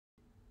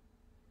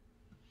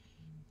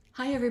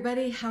Hi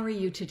everybody, how are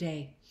you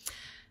today?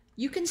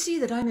 You can see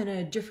that I'm in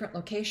a different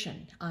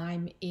location.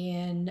 I'm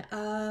in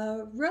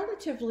a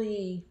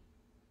relatively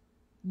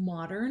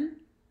modern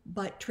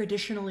but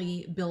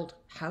traditionally built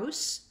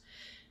house.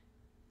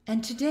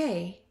 And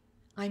today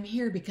I'm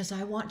here because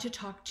I want to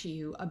talk to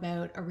you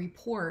about a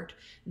report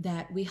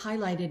that we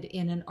highlighted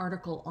in an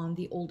article on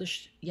the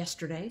Oldish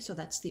yesterday. So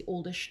that's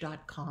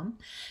theoldish.com.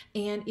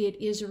 And it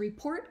is a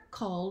report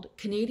called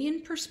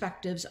Canadian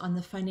Perspectives on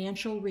the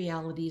Financial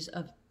Realities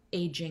of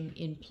Aging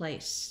in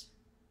Place.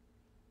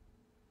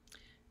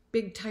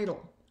 Big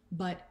title,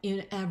 but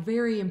in a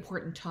very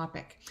important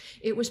topic.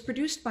 It was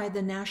produced by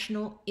the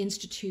National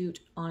Institute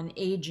on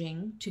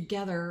Aging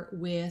together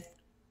with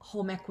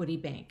Home Equity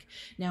Bank.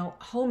 Now,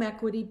 Home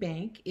Equity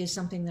Bank is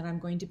something that I'm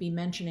going to be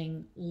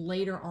mentioning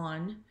later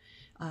on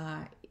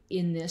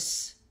in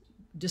this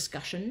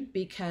discussion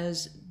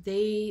because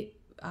they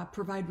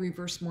provide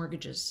reverse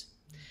mortgages.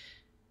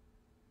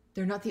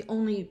 They're not the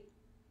only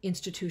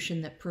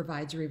institution that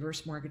provides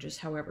reverse mortgages,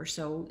 however,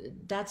 so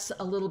that's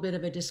a little bit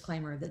of a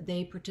disclaimer that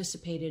they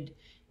participated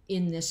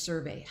in this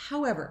survey.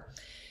 However,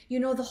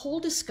 the whole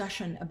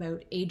discussion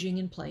about aging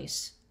in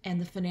place and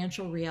the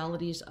financial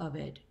realities of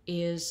it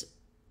is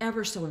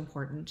ever so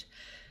important.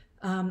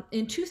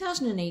 In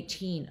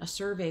 2018, a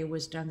survey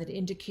was done that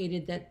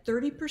indicated that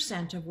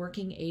 30% of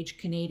working age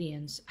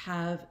Canadians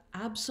have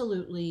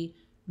absolutely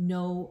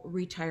no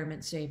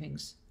retirement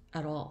savings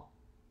at all.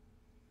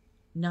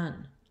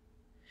 None.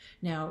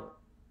 Now,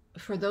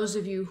 for those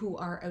of you who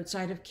are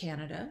outside of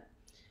Canada,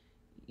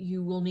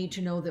 you will need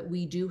to know that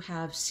we do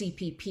have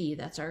CPP,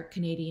 that's our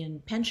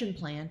Canadian pension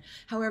plan.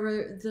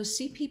 However, the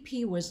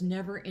CPP was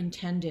never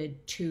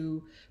intended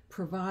to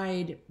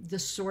provide the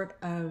sort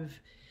of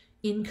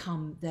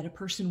income that a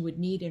person would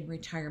need in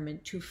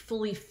retirement to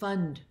fully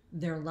fund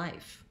their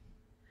life.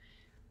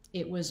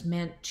 It was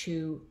meant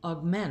to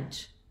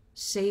augment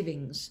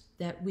savings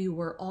that we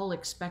were all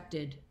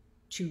expected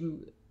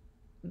to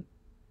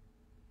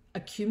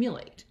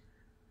accumulate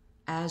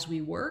as we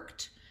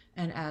worked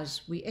and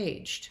as we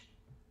aged.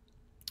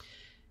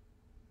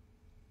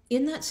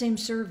 In that same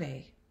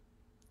survey,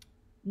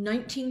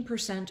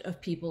 19% of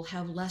people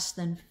have less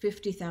than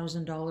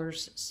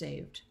 $50,000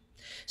 saved.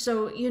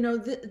 So,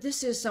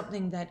 this is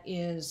something that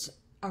is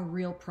a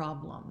real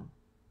problem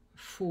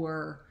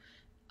for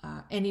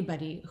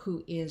anybody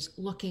who is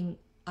looking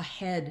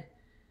ahead,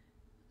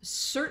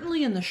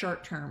 certainly in the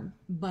short term,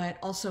 but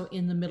also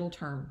in the middle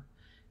term,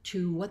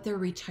 to what their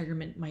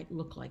retirement might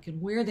look like and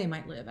where they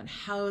might live and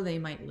how they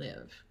might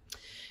live.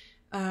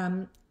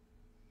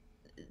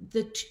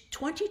 The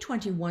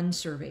 2021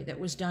 survey that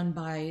was done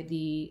by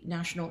the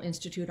National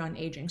Institute on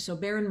Aging, so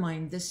bear in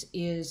mind this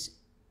is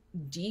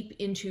deep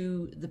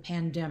into the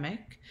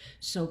pandemic,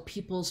 so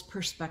people's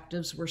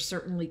perspectives were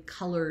certainly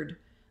colored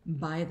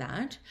by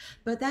that,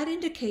 but that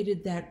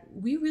indicated that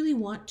we really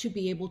want to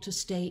be able to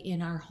stay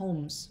in our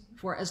homes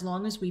for as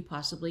long as we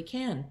possibly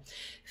can.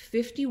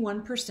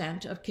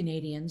 51% of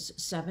Canadians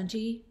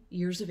 70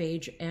 years of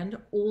age and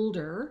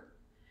older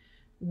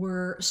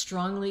were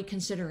strongly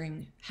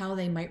considering how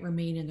they might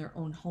remain in their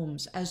own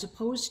homes, as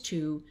opposed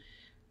to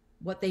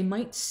what they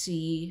might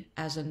see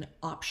as an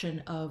option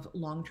of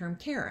long-term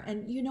care.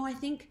 And I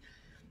think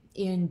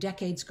in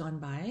decades gone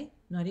by,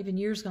 not even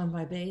years gone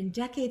by, but in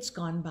decades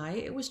gone by,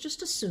 it was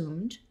just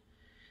assumed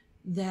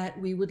that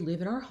we would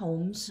live in our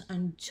homes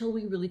until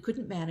we really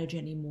couldn't manage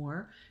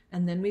anymore,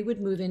 and then we would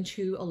move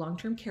into a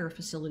long-term care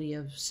facility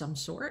of some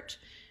sort,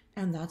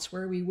 and that's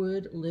where we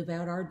would live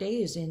out our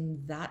days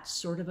in that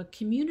sort of a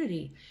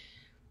community.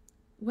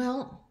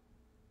 Well,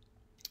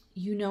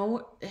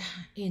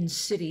 in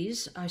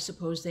cities, I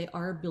suppose they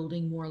are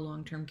building more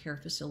long-term care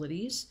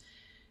facilities.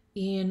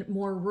 In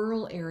more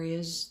rural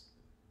areas,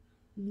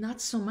 not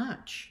so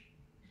much.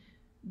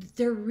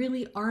 There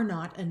really are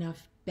not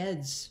enough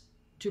beds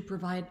to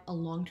provide a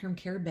long-term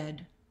care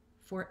bed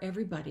for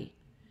everybody.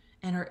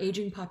 And our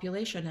aging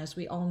population, as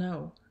we all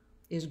know,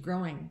 is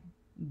growing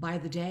by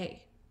the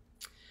day.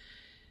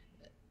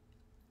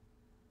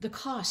 The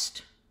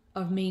cost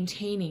of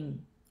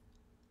maintaining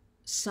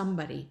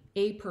somebody,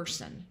 a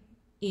person,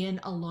 in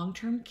a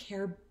long-term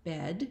care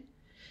bed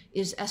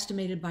is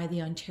estimated by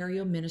the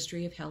Ontario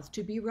Ministry of Health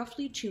to be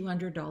roughly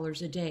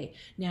 $200 a day.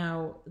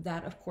 Now,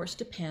 that of course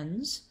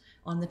depends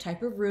on the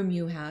type of room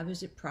you have.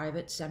 Is it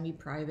private,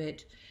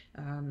 semi-private?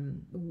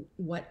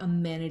 What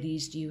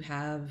amenities do you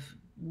have?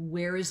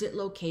 Where is it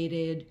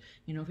located?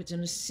 If it's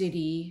in a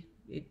city,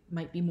 it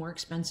might be more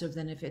expensive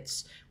than if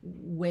it's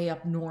way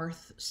up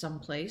north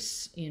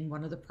someplace in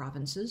one of the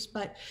provinces.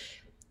 But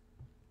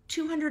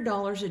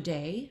 $200 a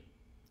day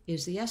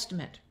is the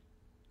estimate.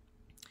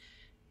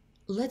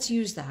 Let's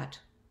use that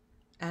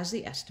as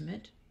the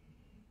estimate.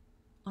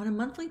 On a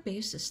monthly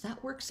basis,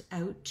 that works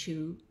out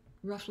to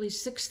roughly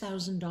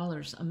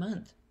 $6,000 a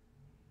month.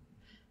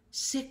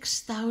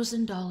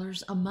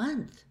 $6,000 a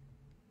month.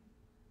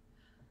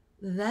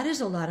 That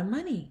is a lot of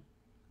money.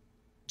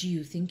 Do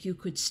you think you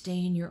could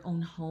stay in your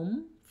own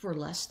home for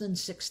less than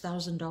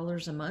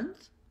 $6,000 a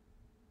month?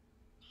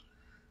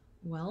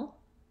 Well,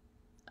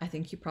 I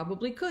think you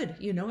probably could.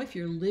 You know, if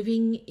you're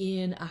living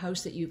in a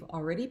house that you've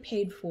already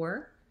paid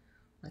for,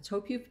 let's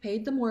hope you've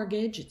paid the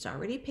mortgage, it's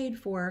already paid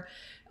for,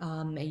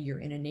 and you're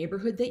in a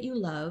neighborhood that you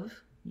love,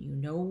 you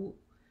know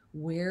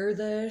where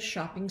the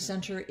shopping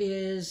center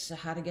is,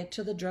 how to get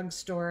to the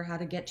drugstore, how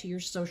to get to your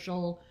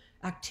social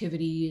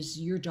activities,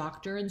 your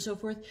doctor, and so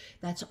forth.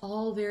 That's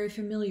all very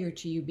familiar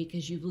to you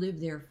because you've lived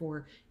there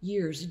for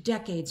years,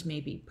 decades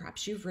maybe.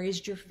 Perhaps you've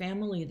raised your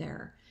family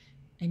there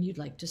and you'd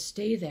like to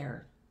stay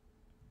there.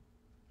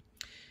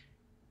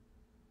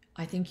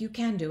 I think you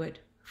can do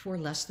it for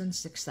less than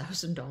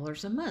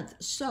 $6,000 a month.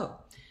 So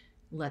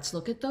let's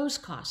look at those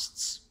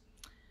costs.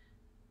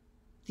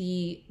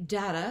 The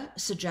data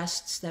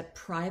suggests that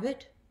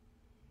private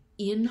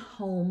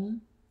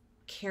in-home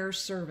care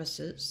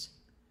services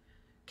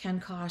can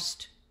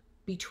cost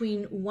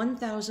between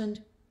 $1,000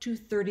 to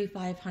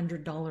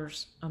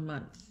 $3,500 a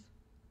month.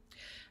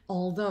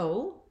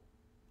 Although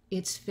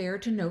it's fair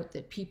to note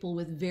that people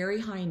with very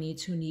high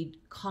needs who need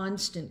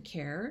constant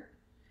care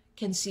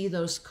can see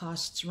those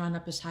costs run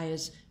up as high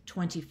as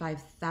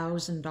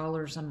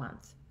 $25,000 a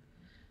month.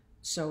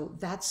 So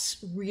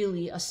that's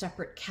really a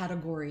separate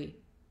category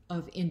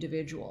of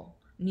individual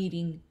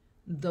needing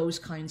those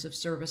kinds of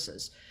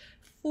services.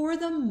 For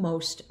the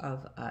most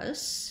of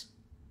us,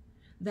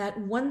 that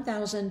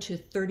 $1,000 to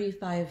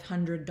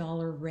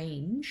 $3,500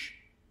 range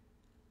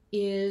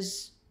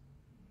is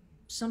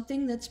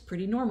something that's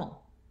pretty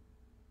normal.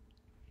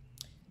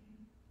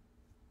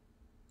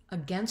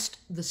 Against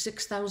the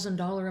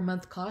 $6,000 a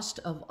month cost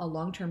of a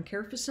long-term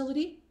care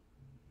facility?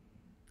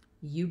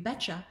 You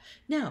betcha.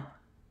 Now,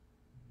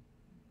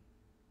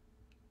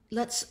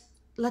 let's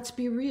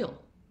be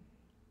real.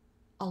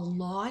 A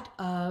lot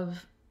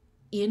of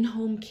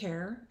in-home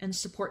care and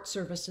support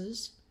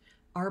services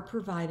are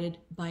provided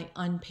by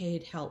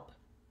unpaid help.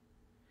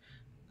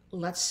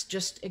 Let's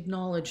just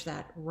acknowledge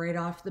that right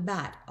off the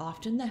bat.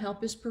 Often the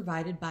help is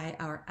provided by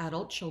our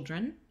adult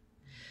children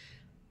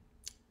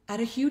at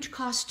a huge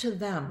cost to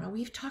them. Now,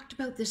 we've talked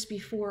about this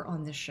before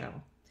on this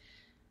show.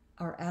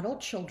 Our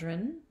adult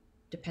children,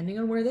 depending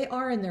on where they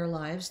are in their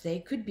lives, they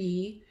could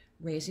be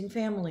raising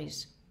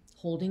families,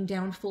 holding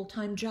down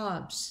full-time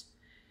jobs.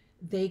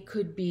 They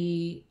could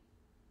be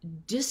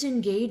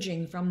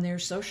disengaging from their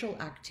social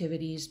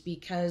activities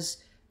because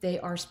they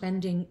are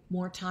spending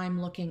more time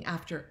looking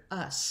after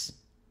us.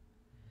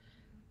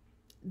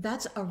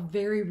 That's a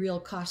very real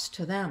cost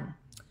to them.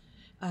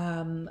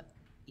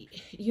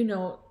 You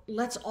know,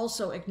 let's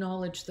also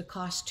acknowledge the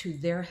cost to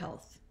their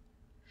health.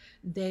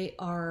 They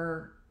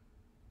are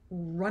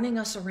running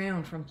us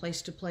around from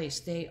place to place.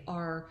 They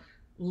are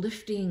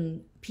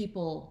lifting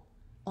people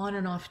on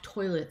and off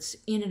toilets,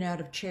 in and out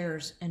of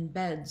chairs and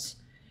beds.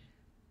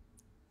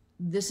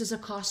 This is a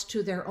cost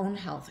to their own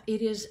health.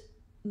 It is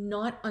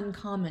not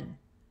uncommon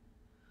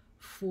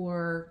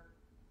for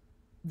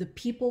the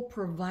people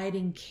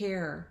providing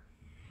care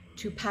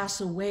to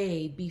pass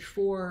away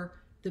before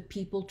the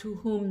people to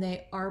whom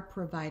they are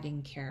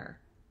providing care.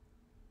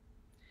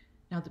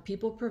 Now, the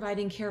people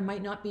providing care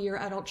might not be your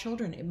adult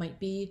children. It might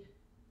be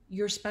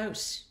your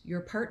spouse,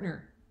 your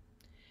partner.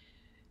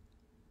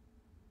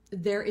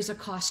 There is a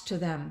cost to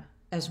them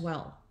as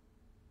well.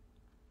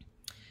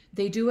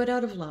 They do it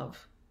out of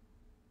love,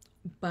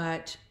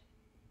 but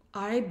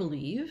I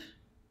believe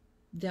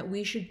that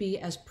we should be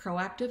as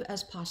proactive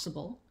as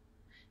possible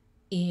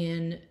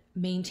in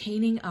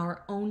maintaining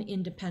our own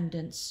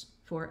independence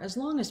for as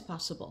long as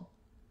possible.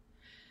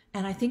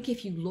 And I think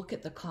if you look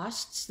at the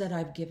costs that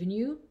I've given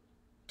you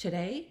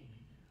today,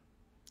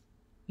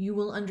 you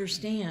will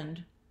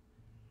understand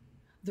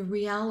the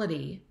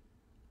reality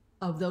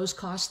of those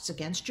costs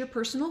against your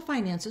personal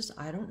finances.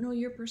 I don't know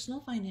your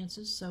personal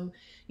finances, so,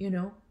 you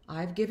know,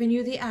 I've given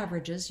you the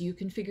averages. You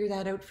can figure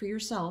that out for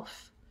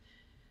yourself.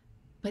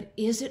 But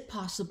is it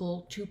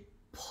possible to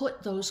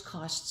put those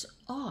costs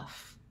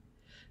off,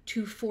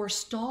 to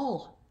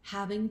forestall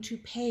having to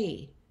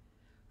pay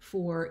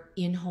for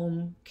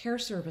in-home care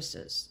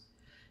services,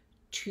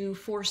 to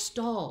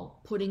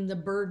forestall putting the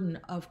burden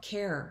of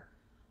care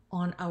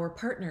on our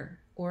partner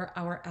or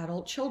our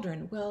adult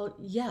children? Well,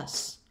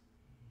 yes.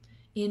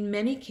 In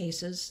many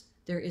cases,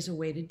 there is a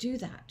way to do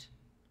that.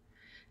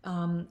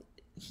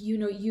 You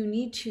know, you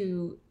need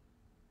to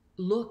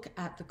look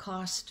at the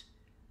cost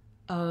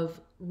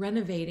of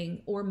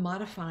renovating or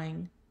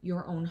modifying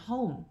your own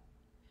home.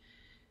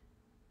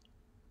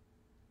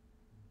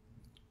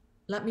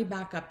 Let me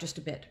back up just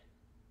a bit,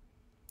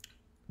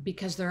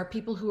 because there are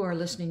people who are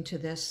listening to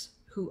this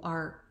who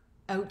are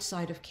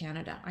outside of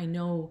Canada. I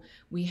know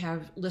we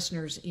have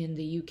listeners in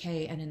the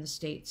UK and in the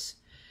States.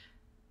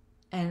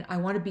 And I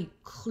want to be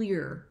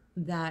clear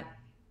that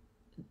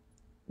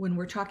when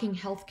we're talking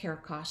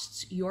healthcare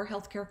costs, your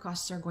healthcare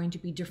costs are going to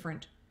be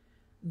different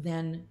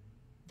than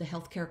the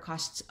healthcare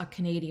costs a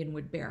Canadian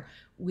would bear.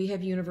 We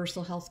have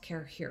universal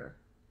healthcare here,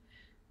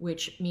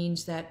 which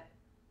means that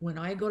when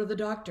I go to the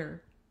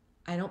doctor,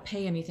 I don't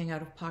pay anything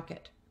out of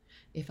pocket.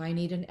 If I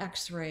need an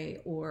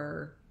X-ray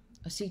or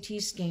a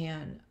CT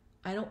scan,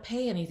 I don't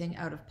pay anything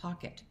out of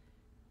pocket.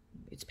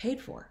 It's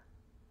paid for.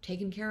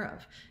 taken care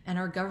of. And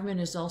our government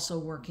is also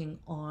working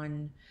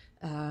on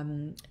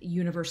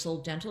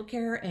universal dental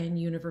care and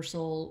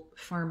universal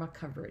pharma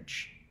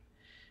coverage.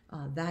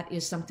 That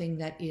is something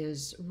that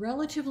is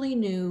relatively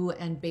new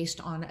and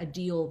based on a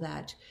deal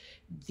that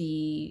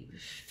the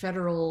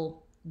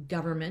federal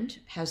government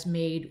has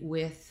made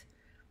with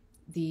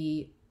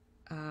the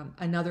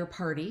another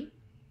party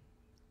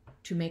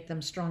to make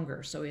them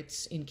stronger. So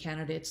it's in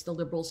Canada, it's the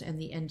Liberals and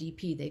the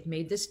NDP. They've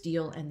made this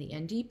deal, and the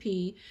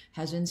NDP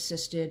has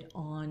insisted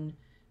on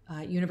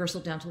universal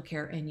dental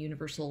care and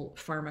universal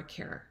pharma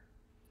care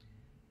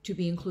to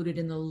be included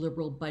in the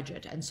Liberal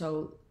budget. And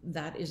so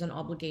that is an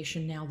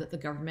obligation now that the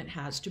government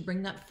has to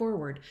bring that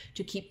forward,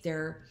 to keep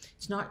their,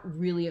 it's not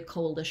really a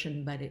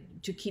coalition, but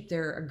to keep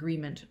their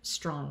agreement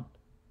strong.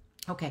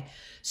 Okay,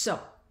 so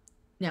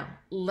now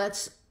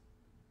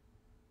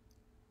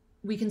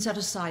we can set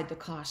aside the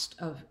cost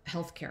of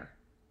healthcare.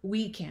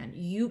 We can.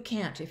 You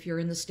can't if you're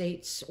in the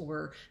States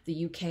or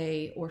the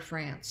UK or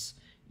France.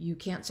 You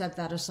can't set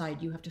that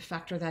aside. You have to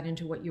factor that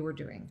into what you are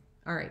doing.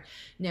 All right,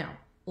 now,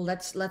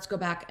 let's go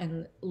back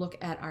and look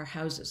at our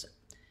houses.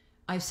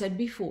 I've said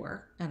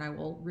before, and I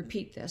will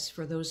repeat this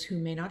for those who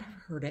may not have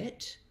heard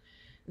it,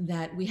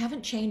 that we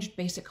haven't changed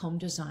basic home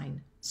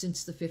design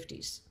since the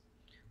 50s.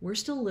 We're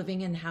still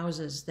living in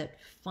houses that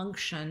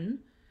function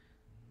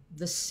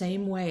the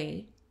same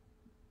way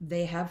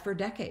they have for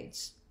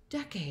decades.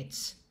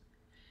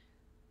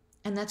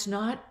 And that's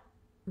not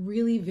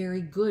really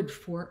very good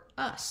for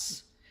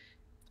us.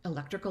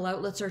 Electrical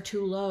outlets are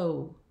too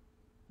low.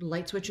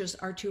 Light switches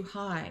are too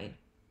high.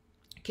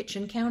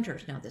 Kitchen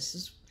counters. Now this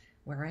is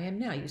where I am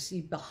now. You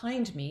see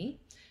behind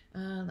me,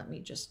 let me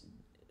just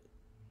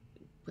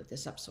put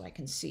this up so I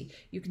can see.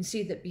 You can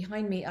see that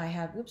behind me I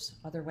have, whoops,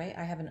 other way,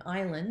 I have an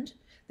island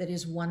that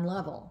is one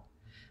level.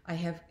 I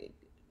have,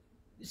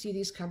 see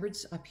these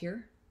cupboards up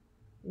here?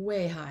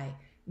 Way high.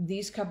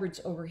 These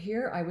cupboards over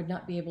here, I would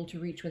not be able to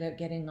reach without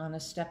getting on a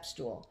step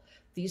stool.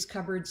 These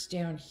cupboards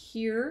down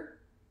here,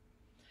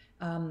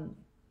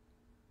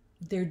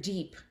 they're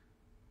deep.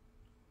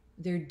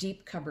 They're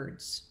deep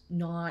cupboards,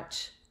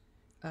 not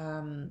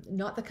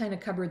the kind of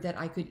cupboard that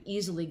I could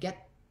easily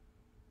get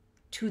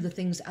to the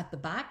things at the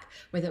back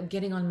without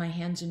getting on my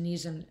hands and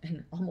knees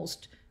and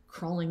almost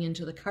crawling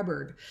into the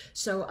cupboard.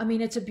 So, I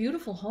mean, it's a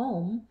beautiful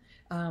home.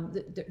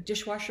 The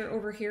dishwasher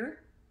over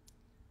here,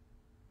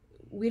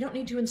 we don't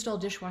need to install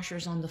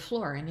dishwashers on the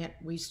floor, and yet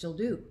we still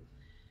do.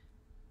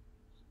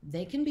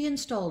 They can be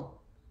installed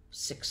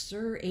 6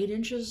 or 8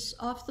 inches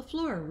off the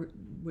floor,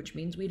 which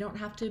means we don't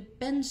have to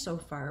bend so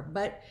far,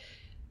 but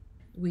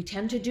we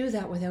tend to do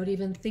that without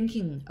even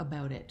thinking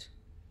about it.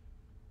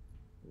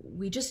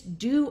 We just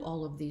do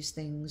all of these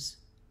things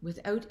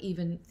without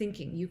even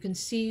thinking. You can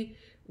see,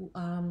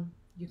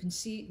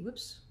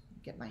 whoops,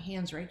 get my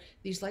hands right.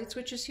 These light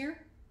switches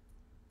here,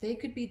 they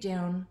could be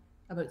down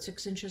about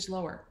 6 inches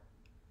lower.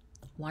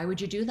 Why would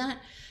you do that?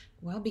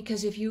 Well,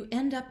 because if you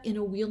end up in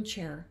a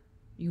wheelchair,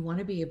 you want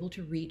to be able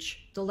to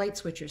reach the light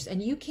switches,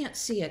 and you can't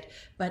see it,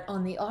 but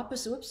on the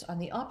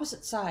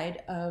opposite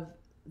side of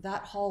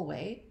that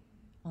hallway,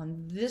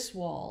 on this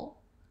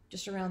wall,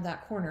 just around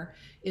that corner,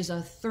 is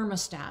a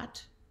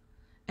thermostat,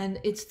 and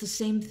it's the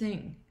same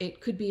thing.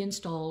 It could be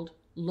installed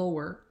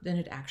lower than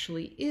it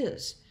actually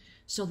is,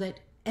 so that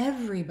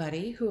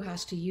everybody who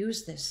has to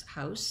use this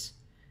house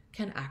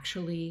can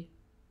actually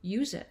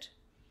use it.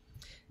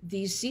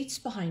 These seats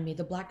behind me,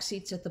 the black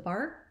seats at the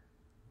bar,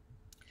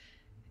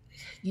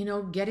 you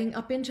know, getting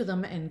up into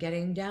them and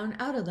getting down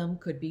out of them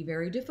could be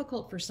very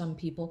difficult for some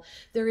people.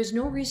 There is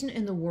no reason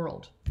in the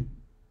world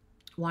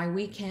why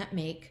we can't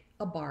make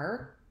a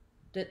bar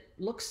that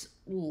looks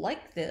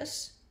like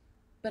this,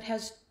 but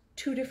has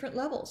 2 different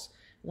levels,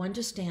 one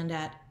to stand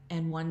at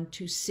and one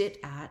to sit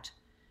at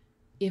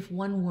if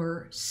one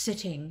were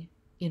sitting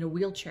in a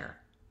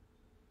wheelchair.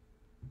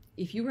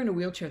 If you were in a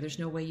wheelchair, there's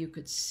no way you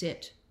could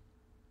sit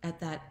at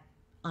that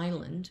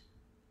island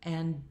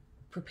and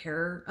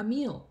prepare a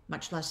meal,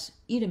 much less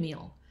eat a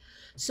meal.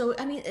 So,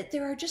 I mean,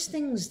 there are just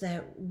things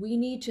that we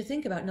need to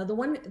think about. Now, the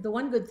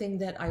one good thing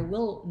that I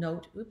will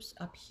note, oops,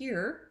 up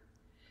here,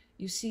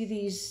 you see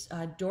these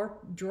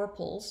drawer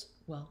pulls.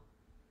 Well,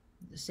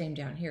 the same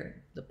down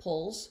here, the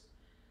pulls.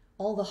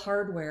 All the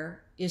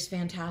hardware is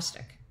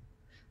fantastic.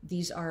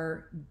 These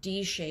are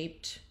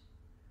D-shaped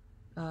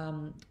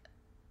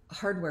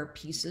hardware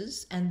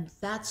pieces, and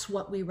that's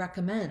what we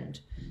recommend.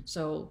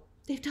 So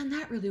they've done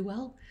that really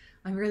well.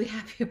 I'm really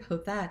happy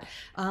about that.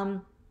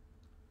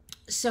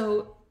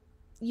 So,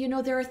 you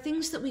know, there are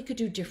things that we could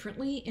do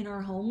differently in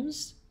our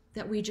homes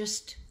that we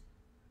don't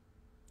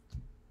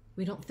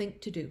think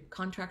to do.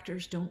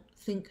 Contractors don't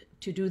think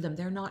to do them.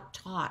 They're not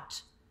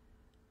taught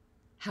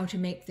how to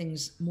make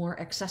things more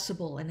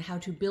accessible and how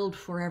to build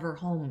forever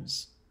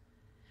homes.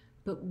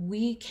 But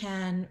we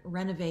can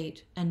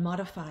renovate and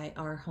modify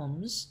our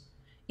homes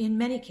in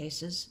many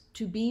cases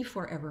to be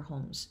forever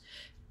homes.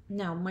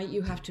 Now, might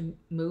you have to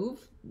move?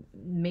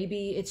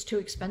 Maybe it's too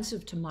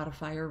expensive to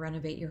modify or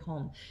renovate your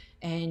home,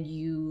 and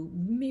you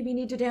maybe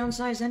need to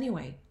downsize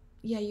anyway.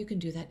 Yeah, you can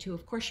do that too.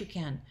 Of course you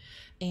can.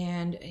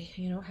 And,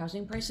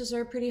 housing prices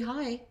are pretty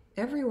high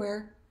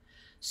everywhere.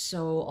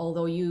 So,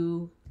 although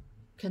you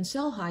can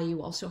sell high,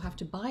 you also have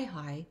to buy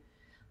high.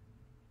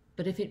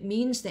 But if it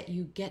means that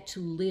you get to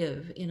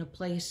live in a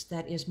place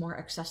that is more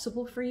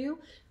accessible for you,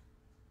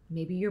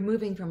 maybe you're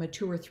moving from a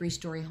 2 or 3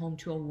 story home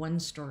to a 1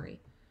 story,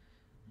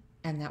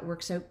 and that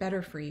works out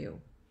better for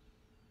you.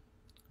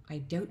 I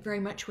doubt very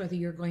much whether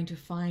you're going to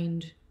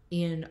find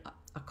in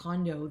a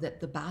condo that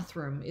the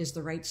bathroom is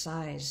the right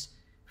size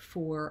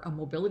for a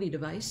mobility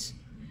device.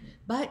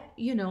 But,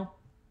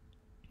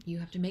 you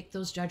have to make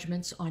those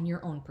judgments on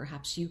your own.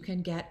 Perhaps you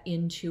can get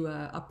into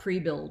a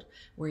pre-build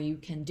where you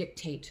can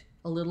dictate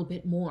a little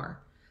bit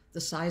more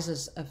the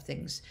sizes of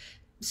things.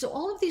 So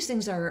all of these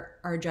things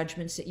are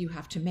judgments that you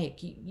have to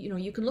make.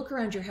 You can look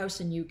around your house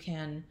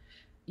and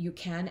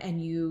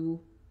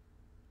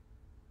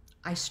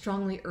I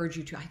strongly urge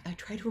you to, I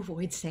try to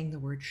avoid saying the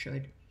word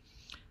should,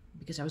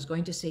 because I was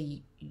going to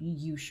say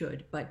you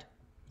should, but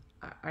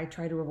I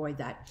try to avoid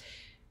that.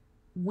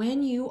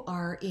 When you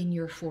are in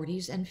your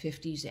 40s and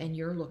 50s and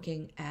you're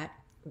looking at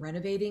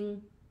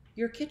renovating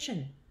your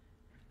kitchen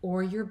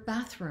or your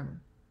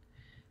bathroom,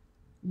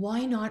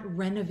 why not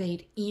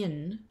renovate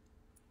in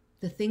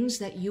the things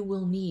that you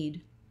will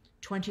need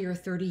 20 or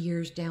 30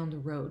 years down the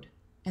road,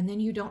 and then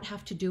you don't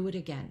have to do it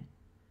again?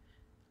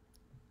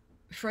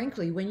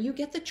 Frankly, when you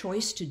get the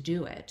choice to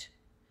do it,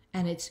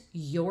 and it's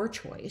your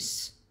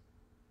choice,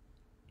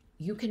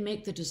 you can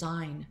make the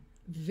design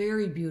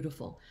very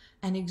beautiful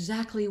and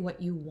exactly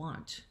what you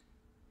want.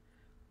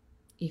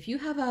 If you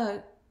have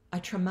a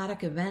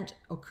traumatic event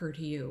occur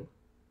to you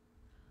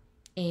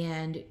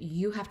and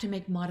you have to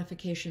make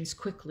modifications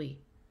quickly,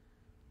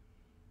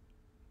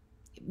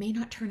 it may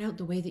not turn out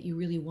the way that you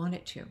really want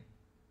it to.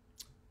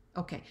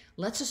 Okay,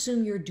 let's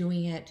assume you're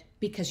doing it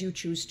because you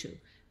choose to.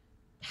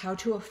 How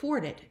to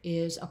afford it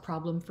is a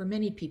problem for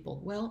many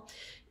people. Well,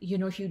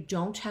 if you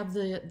don't have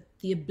the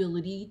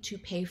ability to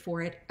pay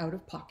for it out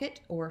of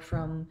pocket or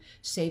from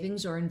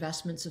savings or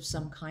investments of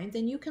some kind,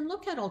 then you can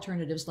look at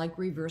alternatives like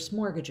reverse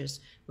mortgages,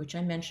 which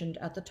I mentioned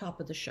at the top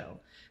of the show.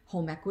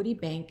 Home Equity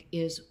Bank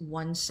is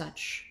one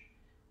such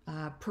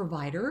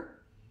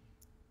provider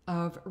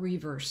of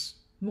reverse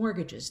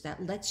mortgages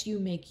that lets you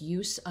make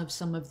use of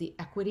some of the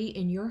equity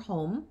in your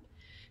home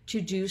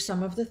to do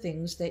some of the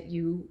things that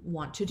you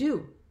want to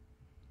do.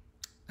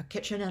 A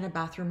kitchen and a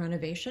bathroom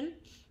renovation,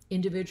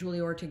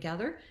 individually or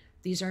together,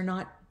 these are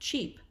not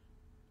cheap,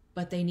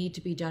 but they need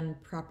to be done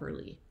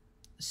properly.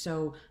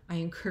 So I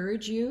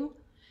encourage you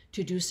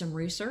to do some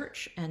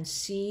research and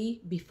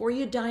see, before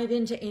you dive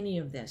into any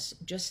of this,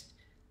 just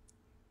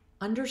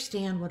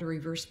understand what a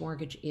reverse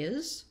mortgage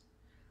is,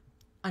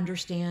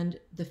 understand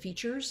the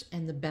features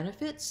and the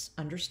benefits,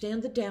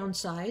 understand the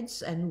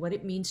downsides and what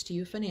it means to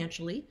you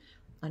financially,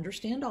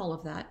 understand all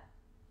of that.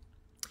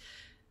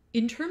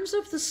 In terms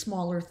of the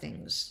smaller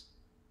things,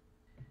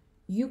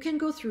 you can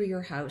go through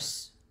your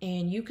house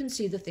and you can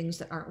see the things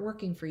that aren't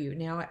working for you.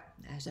 Now,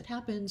 as it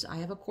happens, I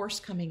have a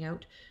course coming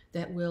out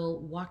that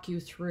will walk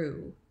you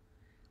through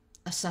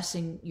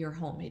assessing your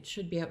home. It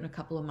should be out in a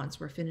couple of months.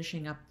 We're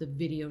finishing up the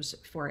videos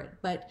for it.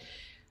 But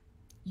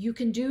you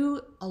can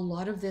do a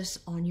lot of this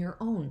on your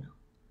own.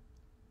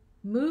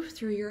 Move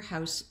through your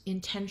house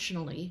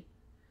intentionally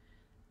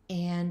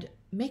and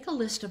make a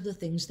list of the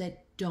things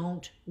that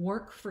don't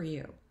work for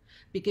you.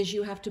 Because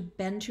you have to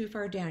bend too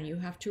far down, you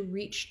have to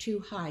reach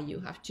too high, you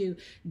have to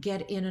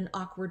get in an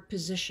awkward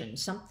position,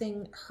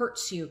 something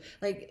hurts you,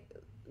 like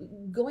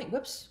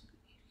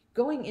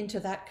going into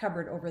that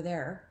cupboard over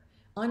there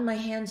on my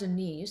hands and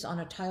knees on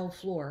a tile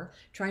floor,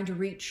 trying to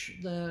reach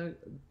the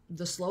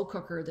slow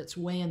cooker that's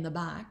way in the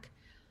back,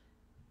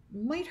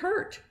 might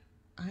hurt.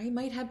 I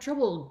might have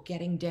trouble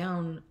getting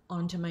down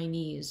onto my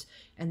knees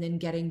and then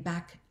getting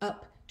back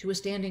up to a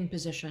standing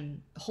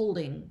position,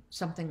 holding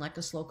something like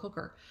a slow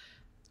cooker.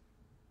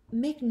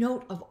 Make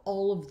note of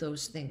all of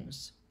those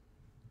things.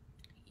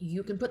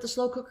 You can put the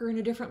slow cooker in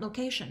a different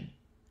location,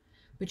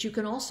 but you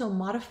can also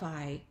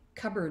modify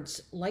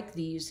cupboards like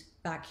these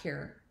back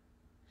here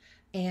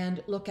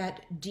and look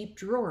at deep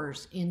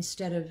drawers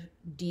instead of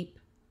deep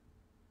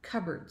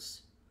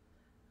cupboards.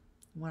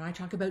 When I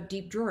talk about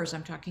deep drawers,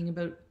 I'm talking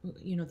about,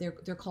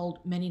 they're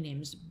called many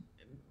names: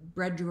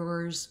 bread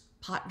drawers,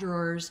 pot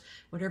drawers,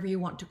 whatever you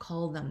want to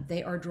call them.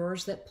 They are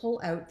drawers that pull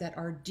out, that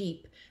are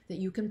deep, that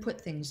you can put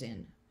things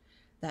in.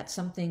 That's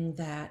something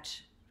that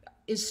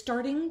is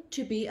starting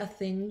to be a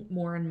thing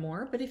more and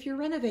more. But if you're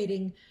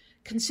renovating,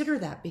 consider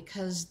that,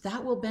 because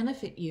that will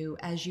benefit you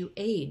as you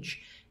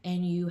age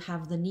and you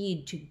have the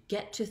need to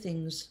get to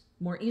things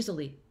more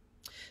easily.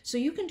 So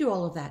you can do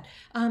all of that.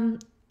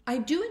 I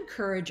do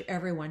encourage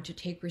everyone to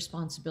take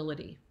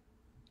responsibility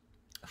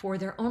for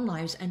their own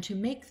lives and to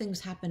make things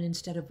happen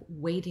instead of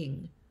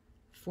waiting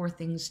for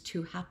things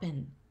to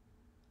happen.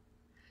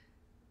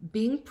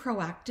 Being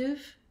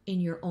proactive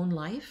in your own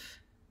life,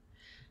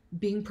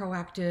 being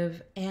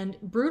proactive and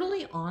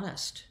brutally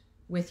honest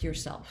with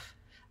yourself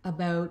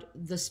about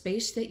the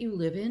space that you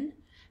live in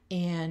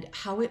and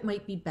how it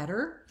might be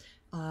better,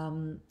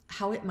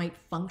 how it might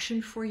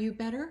function for you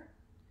better,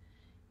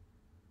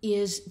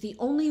 is the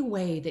only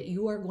way that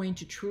you are going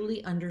to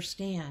truly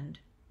understand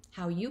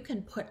how you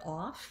can put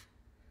off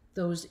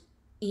those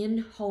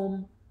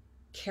in-home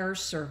care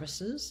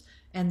services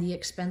and the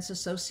expense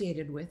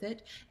associated with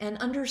it, and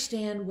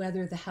understand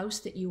whether the house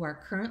that you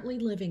are currently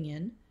living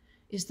in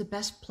is the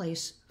best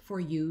place for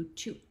you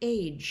to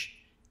age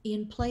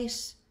in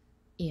place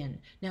in.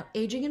 Now,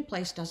 aging in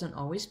place doesn't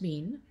always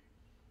mean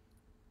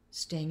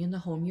staying in the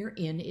home you're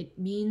in. It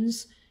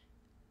means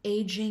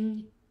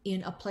aging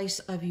in a place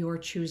of your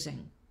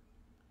choosing.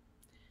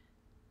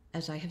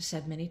 As I have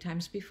said many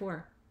times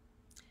before,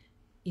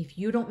 if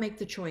you don't make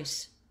the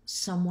choice,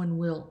 someone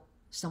will.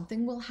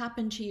 Something will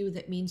happen to you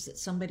that means that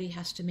somebody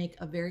has to make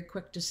a very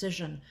quick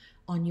decision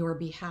on your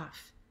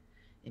behalf.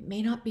 It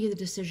may not be the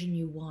decision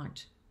you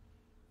want.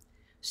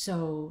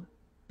 So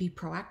be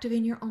proactive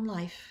in your own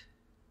life,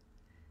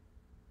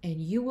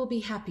 and you will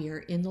be happier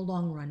in the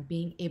long run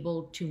being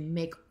able to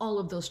make all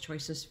of those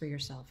choices for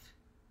yourself.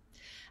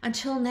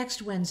 Until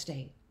next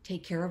Wednesday,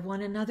 take care of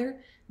one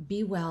another,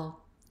 be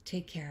well,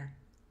 take care.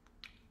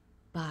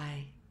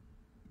 Bye.